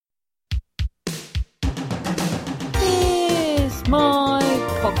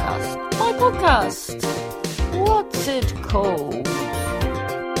podcast. What's it called?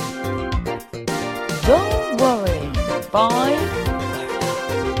 Don't worry, by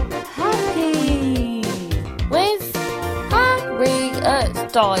Happy with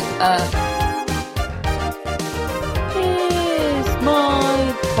Harriet Dyer. Here's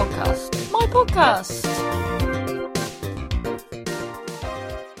my podcast. My podcast.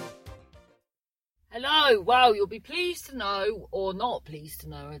 Hello, well, you'll be pleased to know, or not pleased to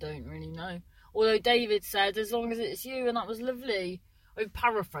know, I don't really know. Although David said, as long as it's you, and that was lovely. I'm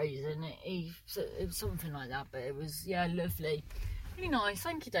paraphrasing it, it was something like that, but it was, yeah, lovely. Really nice,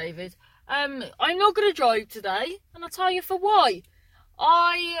 thank you, David. I'm not going to drive today, and I'll tell you for why.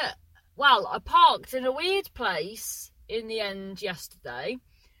 I parked in a weird place in the end yesterday,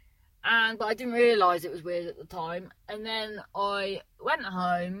 but I didn't realise it was weird at the time. And then I went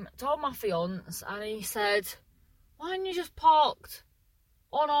home, told my fiance, and he said, why haven't you just parked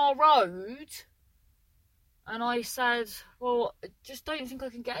on our road? And I said, well, I just don't think I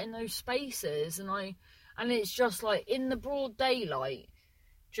can get in those spaces. And it's just like in the broad daylight,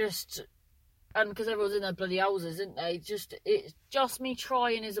 and because everyone's in their bloody houses, isn't they? It's just me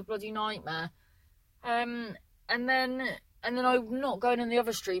trying is a bloody nightmare. And then I'm not going in the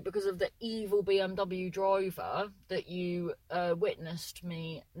other street because of the evil BMW driver that you witnessed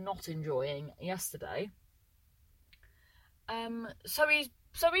me not enjoying yesterday.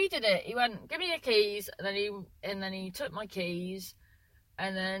 So he did it. He went, give me your keys, and then he took my keys,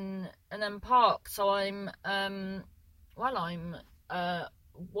 and then parked. So I'm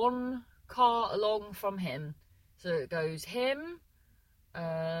one car along from him. So it goes him,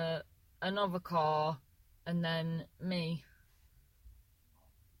 another car, and then me.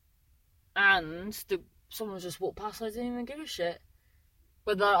 And someone just walked past. I didn't even give a shit.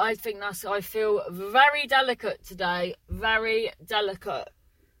 But I feel very delicate today. Very delicate.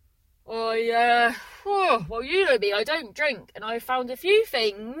 Well, you know me. I don't drink, and I found a few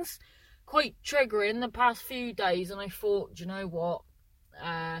things quite triggering the past few days. And I thought, do you know what?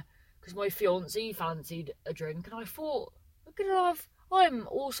 Because my fiancé fancied a drink, and I thought I'm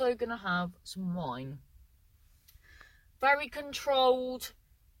also gonna have some wine. Very controlled.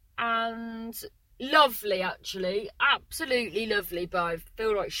 And lovely, actually, absolutely lovely. But I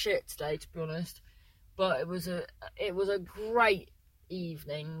feel like shit today, to be honest. But it was a great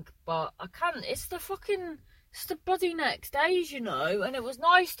evening. But I can't. It's the bloody next days, you know. And it was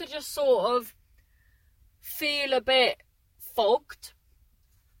nice to just sort of feel a bit fogged.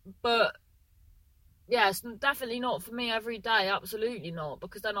 But yeah, it's definitely not for me every day. Absolutely not.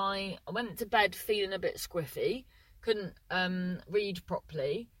 Because then I went to bed feeling a bit squiffy, couldn't read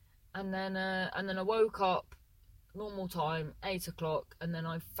properly. And then I woke up normal time, 8 o'clock, and then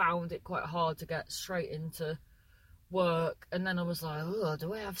I found it quite hard to get straight into work. And then I was like, oh,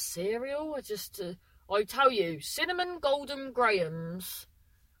 do I have cereal? I tell you, cinnamon golden grahams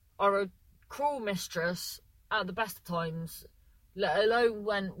are a cruel mistress at the best of times, let alone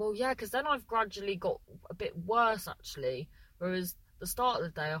when, well, yeah, because then I've gradually got a bit worse, actually. Whereas the start of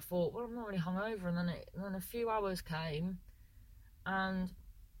the day, I thought, well, I'm not really hungover, and then a few hours came, and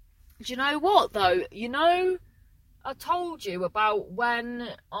do you know what, though? You know, I told you about when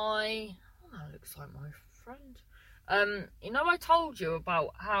that looks like my friend. I told you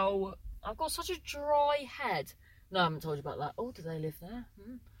about how I've got such a dry head. No, I haven't told you about that. Oh, do they live there?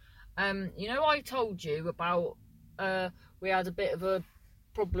 I told you about, we had a bit of a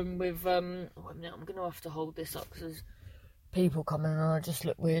problem with, I'm going to have to hold this up because there's people coming and I just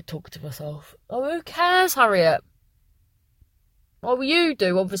look weird talking to myself. Oh, who cares, Harriet? Well, you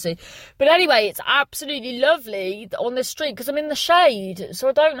do, obviously. But anyway, it's absolutely lovely on this street because I'm in the shade. So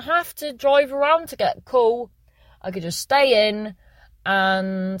I don't have to drive around to get cool. I could just stay in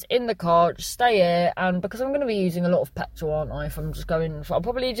the car, just stay here. And because I'm going to be using a lot of petrol, aren't I? If I'm just going, I'll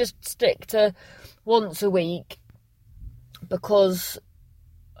probably just stick to once a week. Because,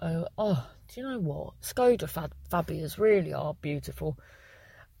 do you know what? Skoda Fabias really are beautiful.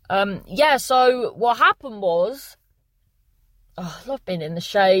 So what happened was, I love being in the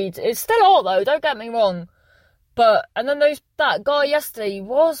shade. It's still hot though, don't get me wrong. And then that guy yesterday, he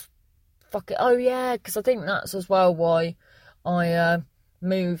was fucking, oh yeah, because I think that's as well why I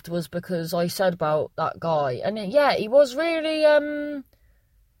moved, was because I said about that guy. And he was really,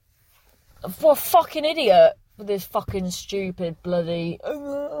 what a fucking idiot with this fucking stupid bloody,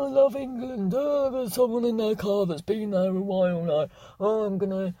 oh, I love England, there's someone in their car that's been there a while now, I'm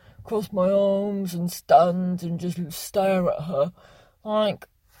gonna cross my arms and stand and just stare at her. Like,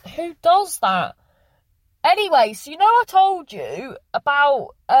 who does that? Anyway, so I told you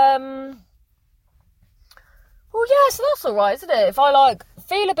about well, yeah, so that's alright, isn't it? If I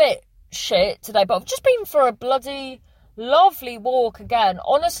feel a bit shit today, but I've just been for a bloody lovely walk again.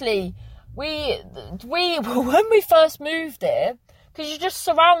 Honestly, we when we first moved here, because you're just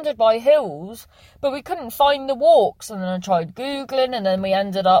surrounded by hills, but we couldn't find the walks, and then I tried Googling, and then we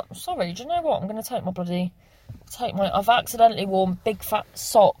ended up... Sorry, do you know what? I'm going to I've accidentally worn big fat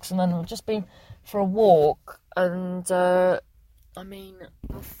socks, and then I've just been for a walk, and,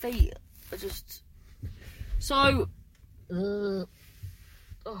 my feet are just... So...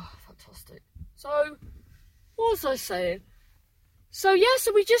 fantastic. So, what was I saying? So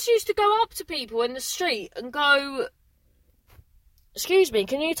we just used to go up to people in the street and go, excuse me,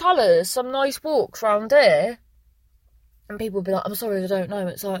 can you tell us some nice walks round here? And people would be like, I'm sorry, I don't know.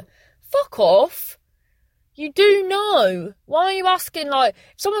 It's like, fuck off. You do know. Why are you asking, if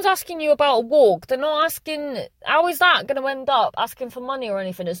someone's asking you about a walk, they're not asking, how is that going to end up asking for money or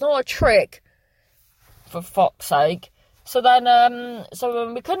anything? It's not a trick, for fuck's sake. So then,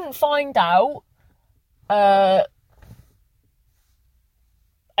 when we couldn't find out, and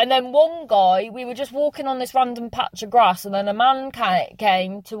then one guy, we were just walking on this random patch of grass, and then a man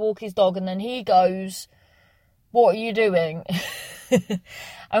came to walk his dog, and then he goes, what are you doing?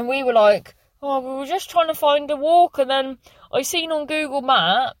 And we were like, oh, we were just trying to find a walk, and then I seen on Google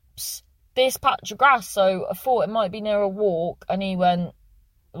Maps this patch of grass, so I thought it might be near a walk, and he went,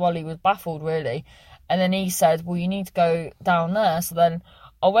 well, he was baffled, really. And then he said, well, you need to go down there. So then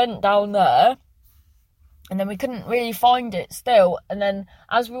I went down there, and then we couldn't really find it still. And then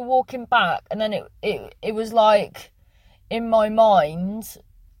as we were walking back, and then it was like in my mind,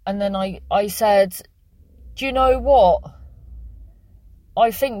 and then I said, do you know what?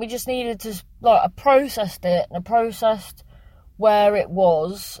 I think we just needed to, I processed it, and I processed where it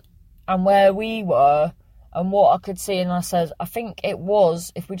was and where we were, and what I could see, and I said, I think it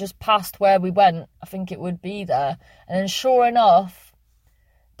was, if we just passed where we went, I think it would be there. And then sure enough,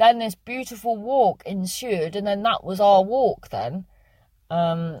 then this beautiful walk ensued, and then that was our walk then.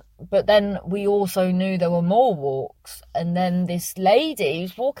 But then we also knew there were more walks, and then this lady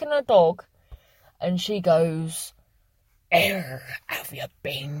was walking her dog, and she goes, have you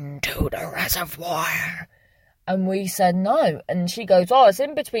been to the reservoir? And we said no. And she goes, oh, it's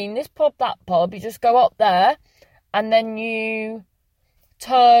in between this pub, that pub. You just go up there, and then you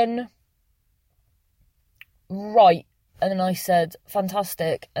turn right. And then I said,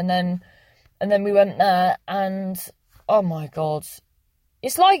 fantastic. And then we went there, and oh my God.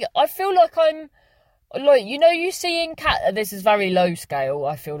 It's like, I feel like I'm, you see in Canada, this is very low scale,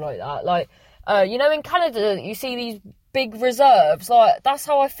 I feel like that. In Canada, you see these big reserves, that's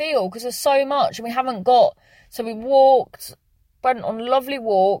how I feel, because there's so much, and we haven't got... So we went on a lovely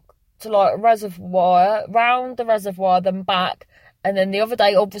walk to a reservoir, round the reservoir, then back. And then the other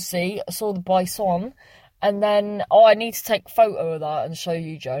day, obviously, I saw the bison. And then, I need to take a photo of that and show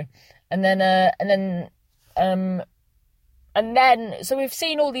you, Joe. And then, so we've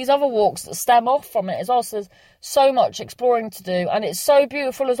seen all these other walks that stem off from it as well. So there's so much exploring to do. And it's so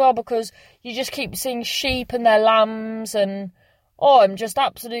beautiful as well, because you just keep seeing sheep and their lambs, and... I'm just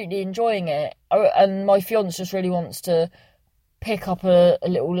absolutely enjoying it. And my fiance just really wants to pick up a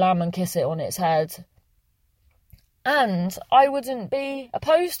little lamb and kiss it on its head. And I wouldn't be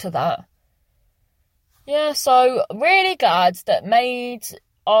opposed to that. Yeah, so really glad that made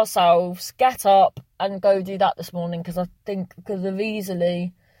ourselves get up and go do that this morning, because I think because of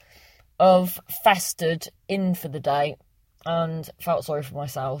easily of festered in for the day and felt sorry for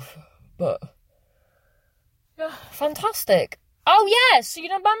myself. But yeah, fantastic. Oh, yes, so you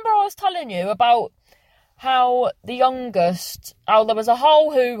remember I was telling you about how the youngest, there was a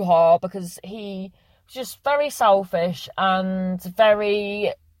whole hoo-ha because he was just very selfish and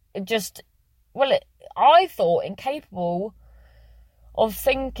very just, I thought incapable of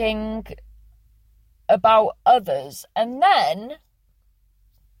thinking about others. And then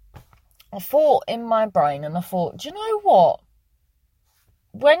I thought in my brain, and I thought, do you know what?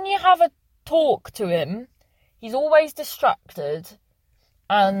 When you have a talk to him, he's always distracted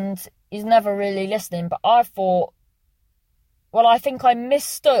and he's never really listening. But I thought, I think I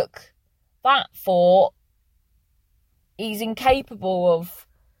mistook that for he's incapable of,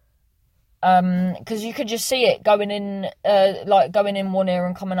 because you could just see it going in one ear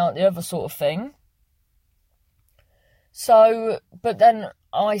and coming out the other sort of thing. So, but then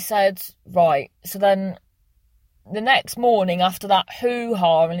I said, right, so then the next morning after that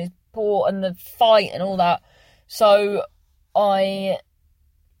hoo-ha and his poor and the fight and all that, so I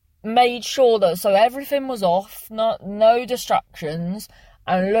made sure that everything was off, no distractions,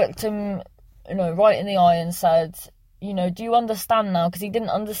 and looked him, right in the eye and said, do you understand now? Because he didn't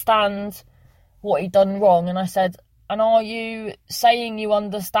understand what he'd done wrong, and I said, And are you saying you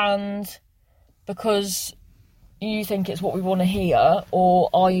understand because you think it's what we want to hear? Or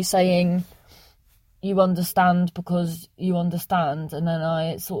are you saying you understand because you understand? And then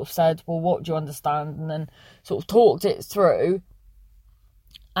I sort of said, well, what do you understand? And then sort of talked it through.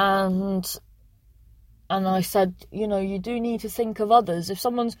 And I said, you know, you do need to think of others. If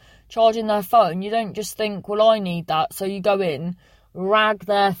someone's charging their phone, you don't just think, well, I need that. So you go in, rag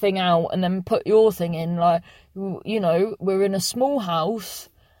their thing out, and then put your thing in. Like, you know, we're in a small house,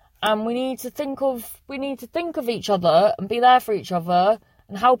 and we need to think of each other and be there for each other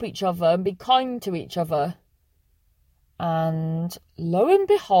and help each other and be kind to each other. And lo and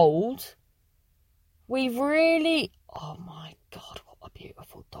behold, we've really, oh my God, what a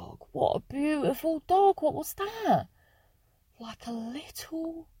beautiful dog. What a beautiful dog. What was that? Like a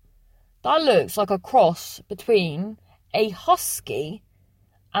little, that looks like a cross between a husky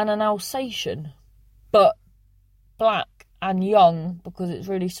and an Alsatian, but black and young because it's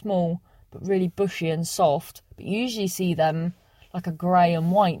really small, but really bushy and soft. But you usually see them like a grey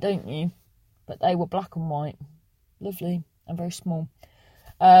and white, don't you? But they were black and white. Lovely and very small.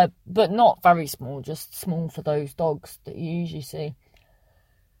 But not very small, just small for those dogs that you usually see.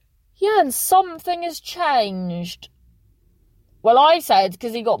 Yeah, and something has changed. Well, I said,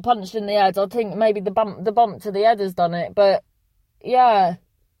 because he got punched in the head, I think maybe the bump to the head has done it. But, yeah,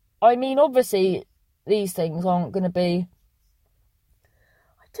 I mean, obviously, these things aren't going to be...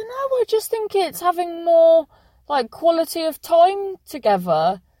 I don't know, I just think it's having more, like, quality of time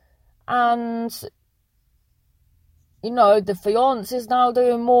together. And, you know, the fiance's now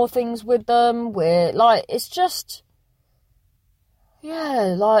doing more things with them. We're, like, it's just...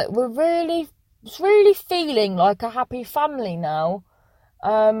 Yeah, like, it's really feeling like a happy family now.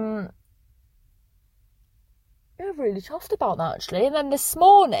 Yeah, really chuffed about that, actually. And then this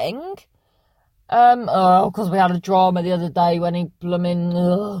morning, because we had a drama the other day when he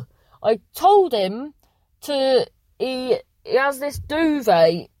I told him he has this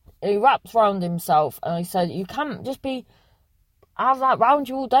duvet he wraps around himself, and I said, you can't just have that round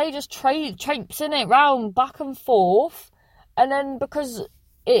you all day, just traipsing it round back and forth. And then because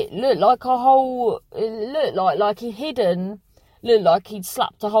it looked like he'd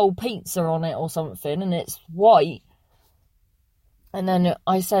slapped a whole pizza on it or something, and it's white. And then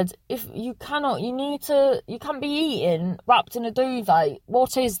I said, you can't be eating wrapped in a duvet.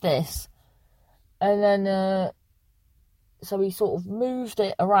 What is this? And then, so he sort of moved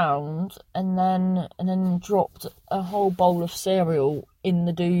it around and then dropped a whole bowl of cereal in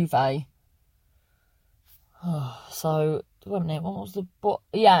the duvet. So, wait a minute, what was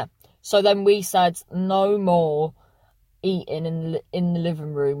yeah. So then we said no more eating in the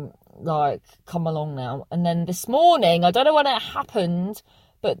living room. Like, come along now. And then this morning, I don't know when it happened,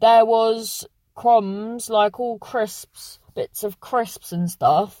 but there was crumbs, like all crisps, bits of crisps and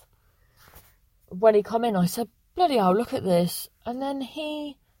stuff. When he come in, I said, bloody hell, look at this. And then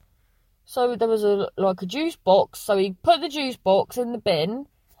so there was a juice box, so he put the juice box in the bin,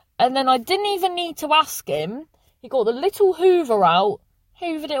 and then I didn't even need to ask him. He got the little hoover out,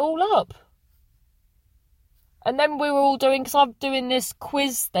 hoovered it all up. And then we were all doing, because I'm doing this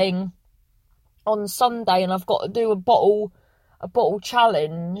quiz thing on Sunday, and I've got to do a bottle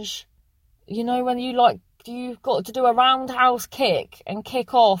challenge. You know, when you've got to do a roundhouse kick and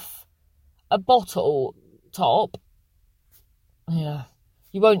kick off a bottle top. Yeah.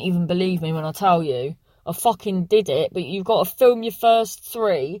 You won't even believe me when I tell you. I fucking did it, but you've got to film your first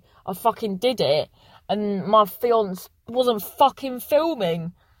 3. I fucking did it. And my fiance wasn't fucking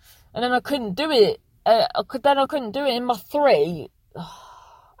filming. And then I couldn't do it. I couldn't do it in my 3.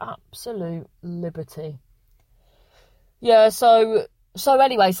 Absolute liberty. Yeah, so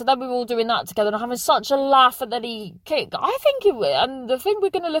anyway, so then we were all doing that together and having such a laugh, and then he kicked. I think and the thing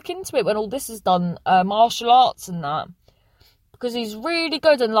we're going to look into it when all this is done, martial arts and that, because he's really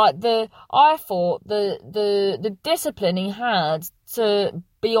good. And like I thought the discipline he had to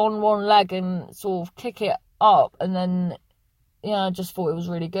be on one leg and sort of kick it up, and then I just thought it was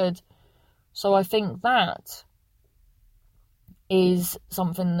really good. So I think that is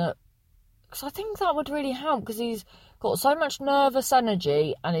something because I think that would really help, because he's got so much nervous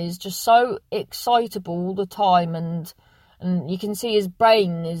energy and he's just so excitable all the time, and you can see his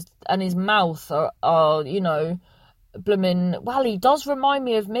brain and his mouth are blooming. Well, he does remind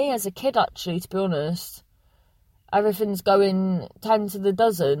me of me as a kid, actually, to be honest. Everything's going 10 to the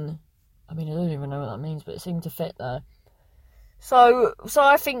dozen. I mean, I don't even know what that means, but it seemed to fit there. So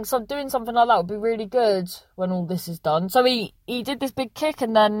I think doing something like that would be really good when all this is done. So he did this big kick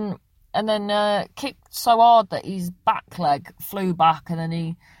and then kicked so hard that his back leg flew back, and then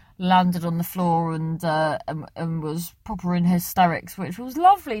he landed on the floor and was proper in hysterics, which was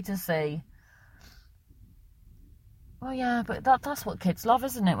lovely to see. Well, yeah, but that's what kids love,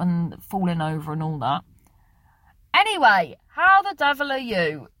 isn't it? When falling over and all that. Anyway, how the devil are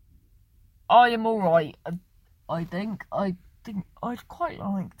you? I am all right. I think I'd quite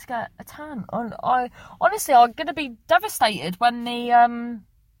like to get a tan. I honestly, I'm gonna be devastated when the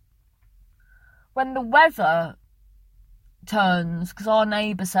weather turns, because our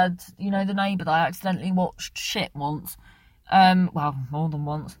neighbour said, the neighbour that I accidentally watched shit once, well, more than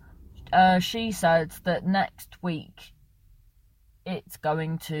once, she said that next week, it's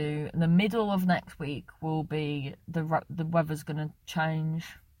going to, the middle of next week will be, the weather's going to change.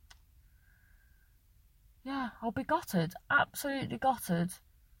 Yeah, I'll be gutted, absolutely gutted.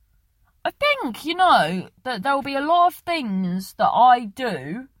 I think, that there'll be a lot of things that I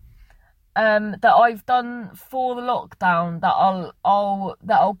do, that I've done for the lockdown that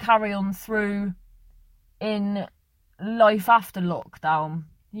I'll carry on through in life after lockdown.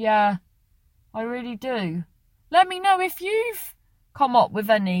 Yeah, I really do. Let me know if you've come up with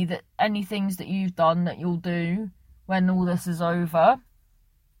any things that you've done that you'll do when all this is over.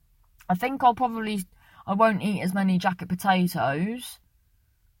 I think I won't eat as many jacket potatoes,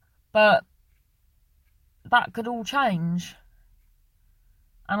 but that could all change.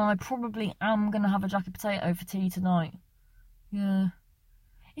 And I probably am going to have a jacket potato for tea tonight. Yeah.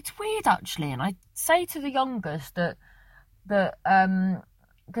 It's weird, actually, and I say to the youngest that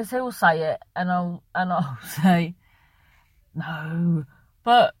because he'll say it, and I'll say, no,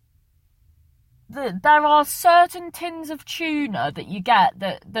 but there are certain tins of tuna that you get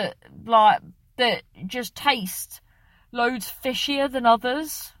that just taste loads fishier than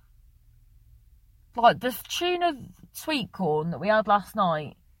others. Like the tuna sweet corn that we had last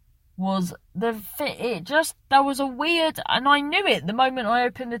night was there was a weird, and I knew it the moment I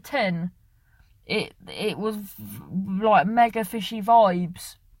opened the tin. It was like mega fishy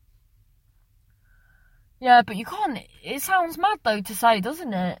vibes. Yeah, but you can't. It sounds mad though to say,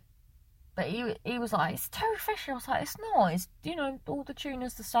 doesn't it? But he was like, it's too fishy. I was like, it's not. It's all the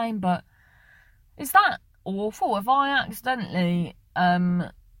tuna's the same. But is that awful? Have I accidentally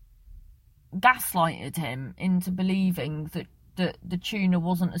gaslighted him into believing that the tuna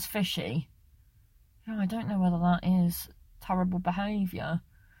wasn't as fishy? Yeah, I don't know whether that is terrible behaviour.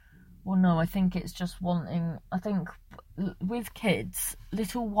 Well, no, I think it's just wanting. I think with kids,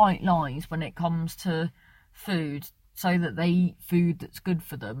 little white lies when it comes to food, so that they eat food that's good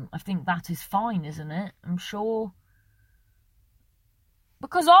for them. I think that is fine, isn't it? I'm sure.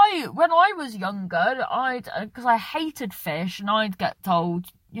 Because when I was younger, because I hated fish, and I'd get told,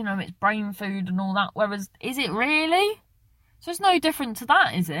 it's brain food and all that. Whereas, is it really? So it's no different to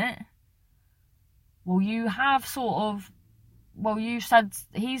that, is it? Well, you have you said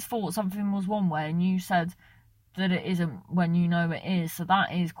he's thought something was one way, and you said that it isn't when you know it is. So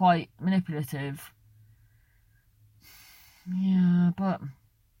that is quite manipulative. Yeah, but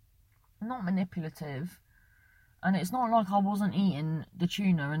not manipulative. And it's not like I wasn't eating the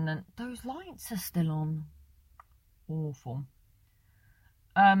tuna and then those lights are still on. Awful.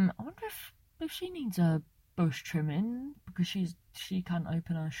 I wonder if she needs a bush trimming because she can't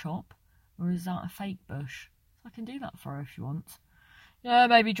open her shop, or is that a fake bush? I can do that for her if she wants. Yeah,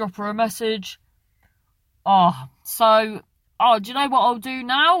 maybe drop her a message. Do you know what I'll do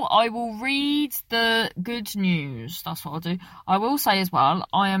now? I will read the good news. That's what I'll do. I will say as well,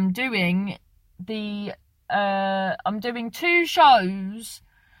 I am doing I'm doing 2 shows.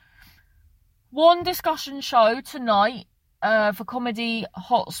 One discussion show tonight for Comedy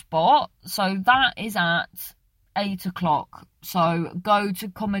Hotspot. So that is at 8 o'clock. So go to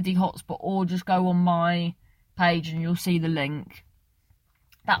Comedy Hotspot or just go on my page and you'll see the link.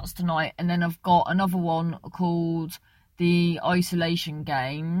 That's tonight. And then I've got another one called The Isolation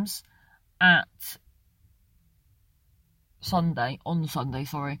Games on Sunday, and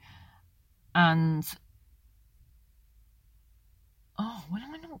will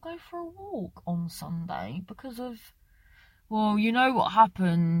I not go for a walk on Sunday because of, well, you know what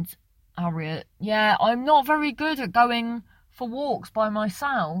happened, Harriet? Yeah, I'm not very good at going for walks by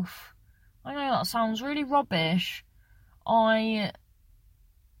myself. I know that sounds really rubbish. I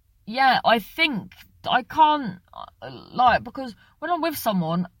think I can't, because when I'm with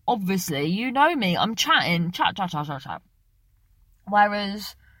someone, obviously, you know me, I'm chatting, chat.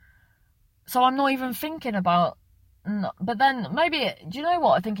 Whereas, so I'm not even thinking about, but then maybe, do you know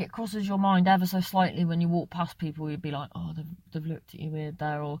what? I think it crosses your mind ever so slightly when you walk past people, you'd be like, oh, they've looked at you weird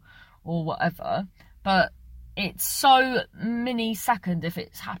there, or whatever. But it's so millisecond if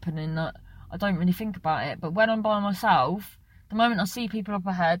it's happening that I don't really think about it. But when I'm by myself, The moment I see people up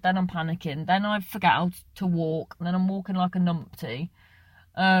ahead, then I'm panicking. Then I forget how to walk. And then I'm walking like a numpty.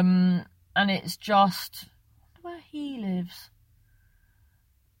 And it's just... I wonder where he lives.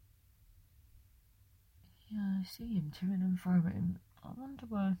 Yeah, I see him to and froing. I wonder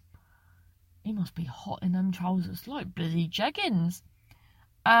where... He must be hot in them trousers. Like bloody jeggings.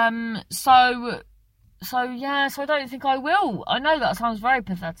 So yeah, so I don't think I will. I know that sounds very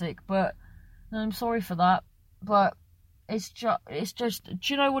pathetic, but I'm sorry for that. But it's just, do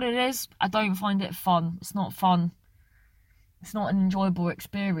you know what it is? I don't find it fun. It's not fun. It's not an enjoyable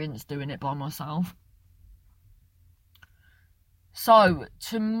experience doing it by myself. So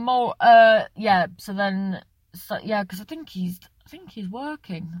tomorrow, because I think he's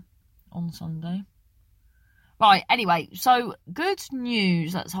working on Sunday. Right, anyway, so good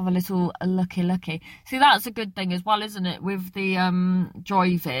news. Let's have a little looky. See, that's a good thing as well, isn't it? With the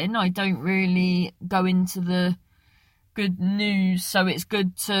drive-in, I don't really go into the good news, so it's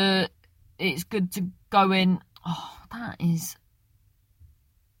good to go in. Oh, that is...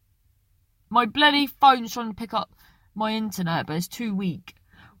 My bloody phone's trying to pick up my internet, but it's too weak.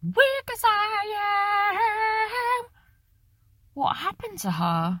 Weak as I am. What happened to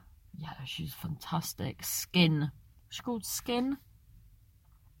her? Yeah, she's fantastic. Skin. She's called Skin.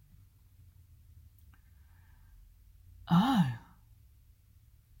 Oh.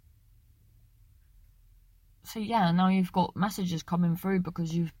 So yeah, now you've got messages coming through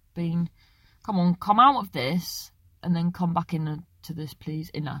because you've been... Come on, come out of this and then come back to this, please.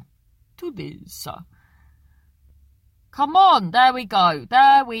 To this. Come on, there we go.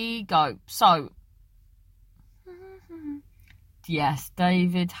 So... Yes,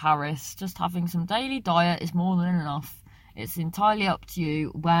 David Harris. Just having some daily diet is more than enough. It's entirely up to you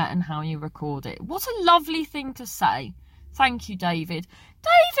where and how you record it. What a lovely thing to say. Thank you, David.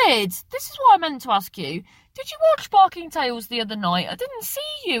 David, this is what I meant to ask you. Did you watch Barking Tales the other night? I didn't see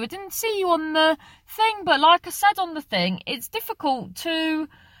you. On the thing, but like I said on the thing, it's difficult to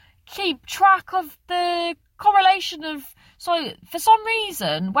keep track of the correlation of... So, for some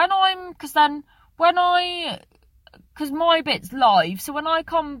reason, because my bit's live, so when I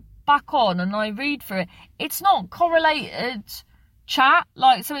come back on and I read through it, it's not correlated chat,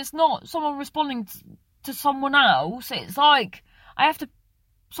 like, so it's not someone responding to someone else. It's like I have to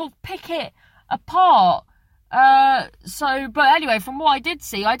sort of pick it apart. But anyway, from what I did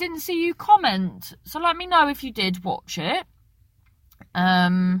see, I didn't see you comment, so let me know if you did watch it.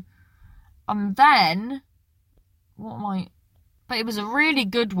 And then but it was a really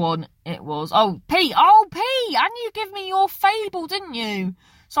good one, it was. Oh, Pete, and you give me your Fable, didn't you?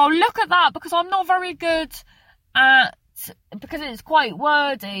 So I'll look at that, because I'm not very good at... Because it's quite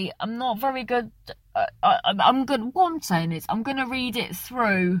wordy, I'm not very good... what I'm saying is, I'm going to read it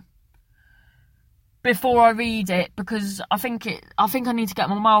through before I read it, because I think I need to get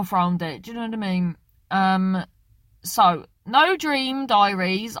my mouth around it. Do you know what I mean? So, no dream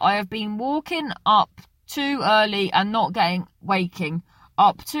diaries. I have been waking up too early and not waking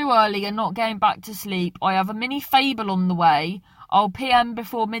up too early and not getting back to sleep. I have a mini Fable on the way. I'll PM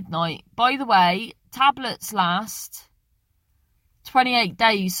before midnight. By the way, tablets last 28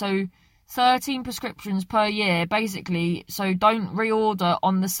 days, so 13 prescriptions per year, basically, so don't reorder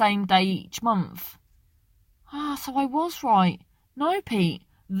on the same day each month. So I was right. No, Pete,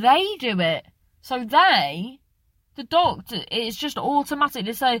 they do it. So the doctor, it's just automatic.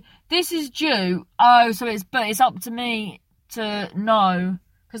 They say, this is due. Oh, but it's up to me to know.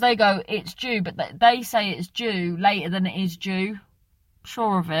 Because they go, it's due, but they say it's due later than it is due.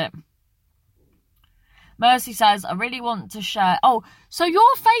 Sure of it. Mercy says, I really want to share. Oh, so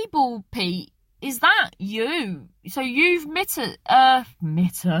your Fable, Pete, is that you? So you've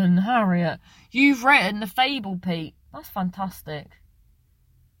Mitten, Harriet. You've written the Fable, Pete. That's fantastic.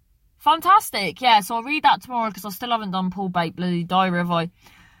 Fantastic, yeah, so I'll read that tomorrow because I still haven't done Paul Bate bloody diary, have I?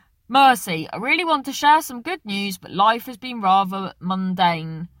 Mercy, I really want to share some good news, but life has been rather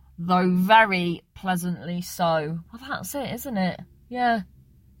mundane, though very pleasantly so. Well, that's it, isn't it? Yeah,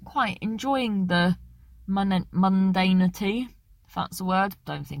 quite enjoying the mundanity, if that's a word.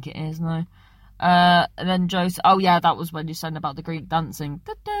 Don't think it is, no. And then Joseph, oh yeah, that was when you said about the Greek dancing.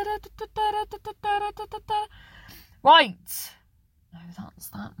 Right. No, that's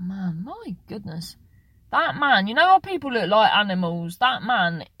that man. My goodness. That man, you know how people look like animals? That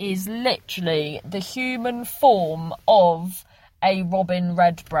man is literally the human form of a robin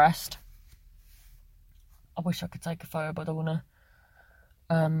redbreast. I wish I could take a photo, but I don't want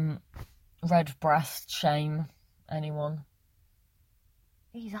to redbreast shame anyone.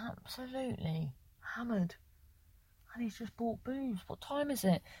 He's absolutely hammered. And he's just bought booze. What time is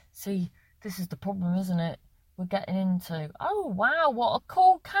it? See, this is the problem, isn't it? we're getting into. Oh, wow, what a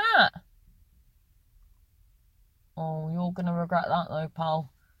cool cat. Oh, you're going to regret that though,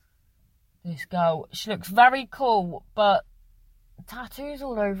 pal. This girl, she looks very cool, but tattoos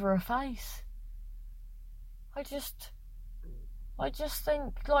all over her face. I just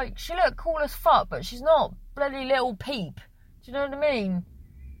think, like, she looked cool as fuck, but she's not bloody Little Peep. Do you know what I mean?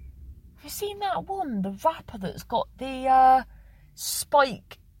 Have you seen that one, the rapper that's got the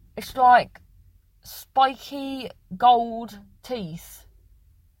spike? It's like spiky gold teeth,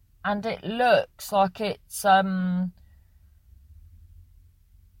 and it looks like it's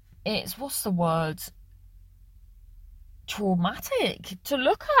what's the word? Traumatic to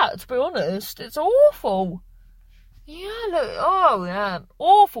look at, to be honest. It's awful. Yeah, look, oh yeah,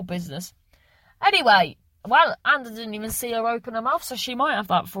 awful business. Anyway, well, and I didn't even see her open her mouth, so she might have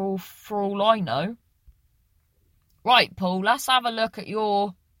that for all I know. Right, Paul, let's have a look at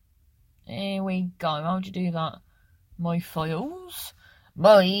your... Here we go. How'd you do that? My files.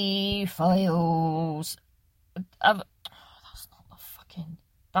 My files. That's not the fucking...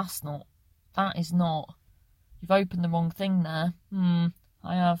 That is not... You've opened the wrong thing there.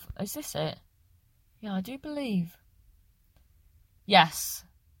 I have... Is this it? Yeah, I do believe. Yes.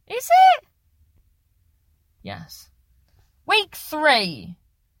 Is it? Yes. Week 3.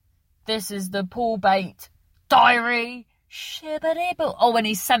 This is the Paul Bate diary. Shibbity-boo. Oh, and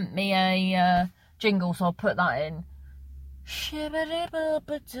he sent me a jingle, so I'll put that in.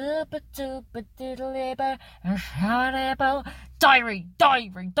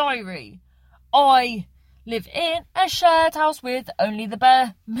 Diary. I live in a shared house with only the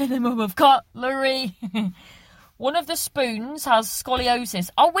bare minimum of cutlery. One of the spoons has scoliosis.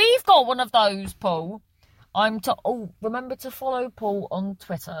 Oh, we've got one of those, Paul. Remember to follow Paul on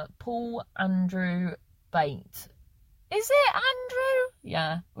Twitter. Paul Andrew Bate. Is it Andrew?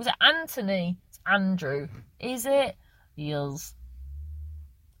 Yeah. Was it Anthony? It's Andrew. Is it? Yes.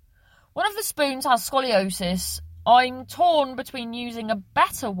 One of the spoons has scoliosis. I'm torn between using a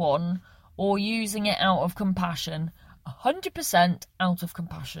better one or using it out of compassion. 100% out of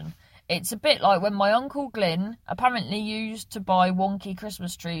compassion. It's a bit like when my Uncle Glyn apparently used to buy wonky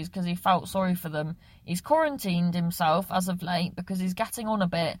Christmas trees because he felt sorry for them. He's quarantined himself as of late because he's getting on a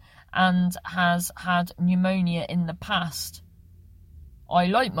bit and has had pneumonia in the past. I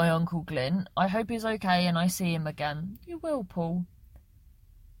like my Uncle Glyn. I hope he's okay and I see him again. You will, Paul.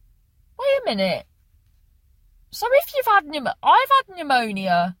 Wait a minute. So if you've had I've had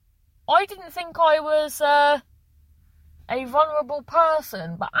pneumonia. I didn't think I was a vulnerable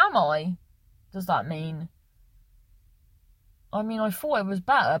person, but am I? Does that mean? I mean, I thought it was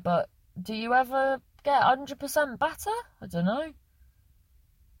better, but do you ever get 100% better? I don't know.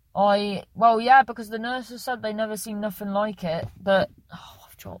 Well, yeah, because the nurses said they never seen nothing like it, but,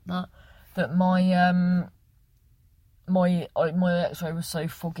 I've dropped that, that my x-ray was so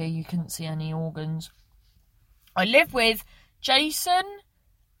foggy you couldn't see any organs. I live with Jason,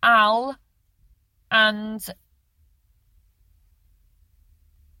 Al, and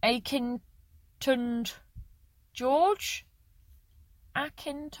Akintund George?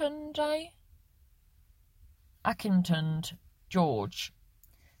 Akintund George.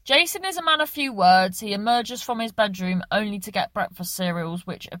 Jason is a man of few words. He emerges from his bedroom only to get breakfast cereals,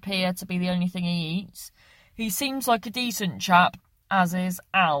 which appear to be the only thing he eats. He seems like a decent chap, as is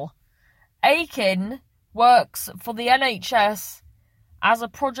Al. Akin works for the NHS as a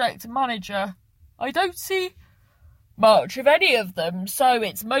project manager. I don't see much of any of them, so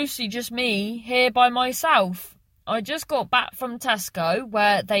it's mostly just me here by myself. I just got back from Tesco,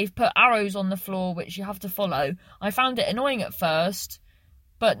 where they've put arrows on the floor which you have to follow. I found it annoying at first,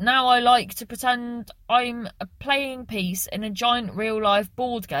 but now I like to pretend I'm a playing piece in a giant real-life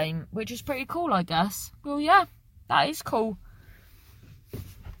board game, which is pretty cool, I guess. Well, yeah, that is cool.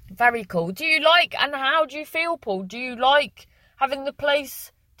 Very cool. Do you like, and how do you feel, Paul? Do you like having the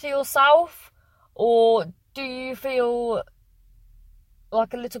place to yourself, or do you feel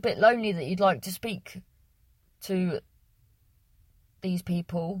like a little bit lonely that you'd like to speak to these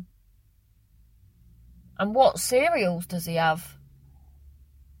people? And what cereals does he have?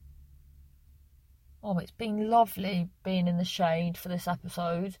 Oh, it's been lovely being in the shade for this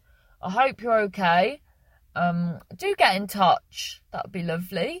episode. I hope you're okay. Do get in touch. That would be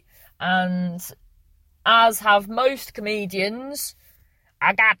lovely. And as have most comedians,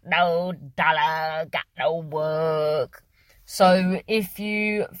 I got no dollar, got no work. So if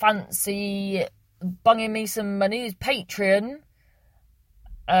you fancy bunging me some money, it's Patreon.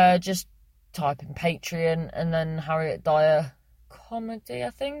 Just type in Patreon and then Harriet Dyer Comedy, I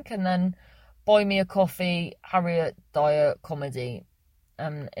think. And then buy me a coffee, Harriet Dyer Comedy.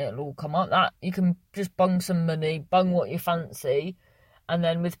 and it'll all come up. That you can just bung some money, bung what you fancy, and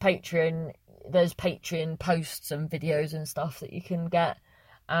then with Patreon, there's Patreon posts and videos and stuff that you can get,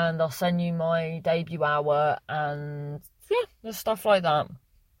 and I'll send you my debut hour and there's stuff like that.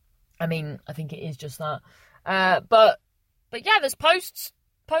 I mean, I think it is just that, but yeah, there's posts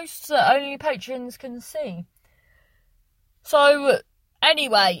that only patrons can see. So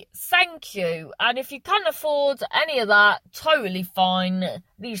anyway, thank you. And if you can't afford any of that, totally fine.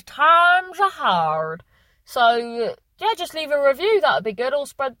 These times are hard. So yeah, just leave a review. That would be good. Or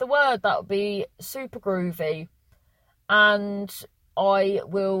spread the word. That would be super groovy. And I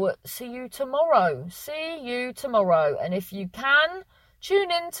will see you tomorrow. And if you can, tune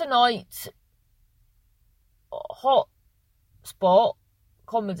in tonight. Hot Spot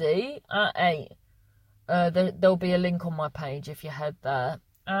Comedy at 8. There'll be a link on my page if you head there.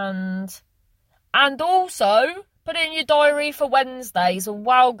 And also, put it in your diary for Wednesdays and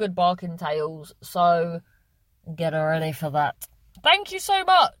Wow Good Barking Tales. So get ready for that. Thank you so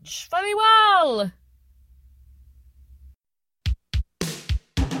much. Very well.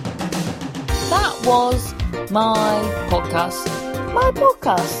 That was my podcast.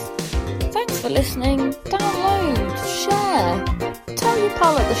 Thanks for listening. Download, share, tell your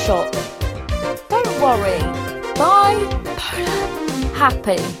pal at the shop. Don't worry. Bipolar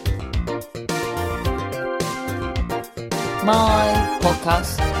happy. My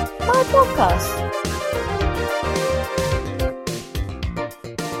podcast.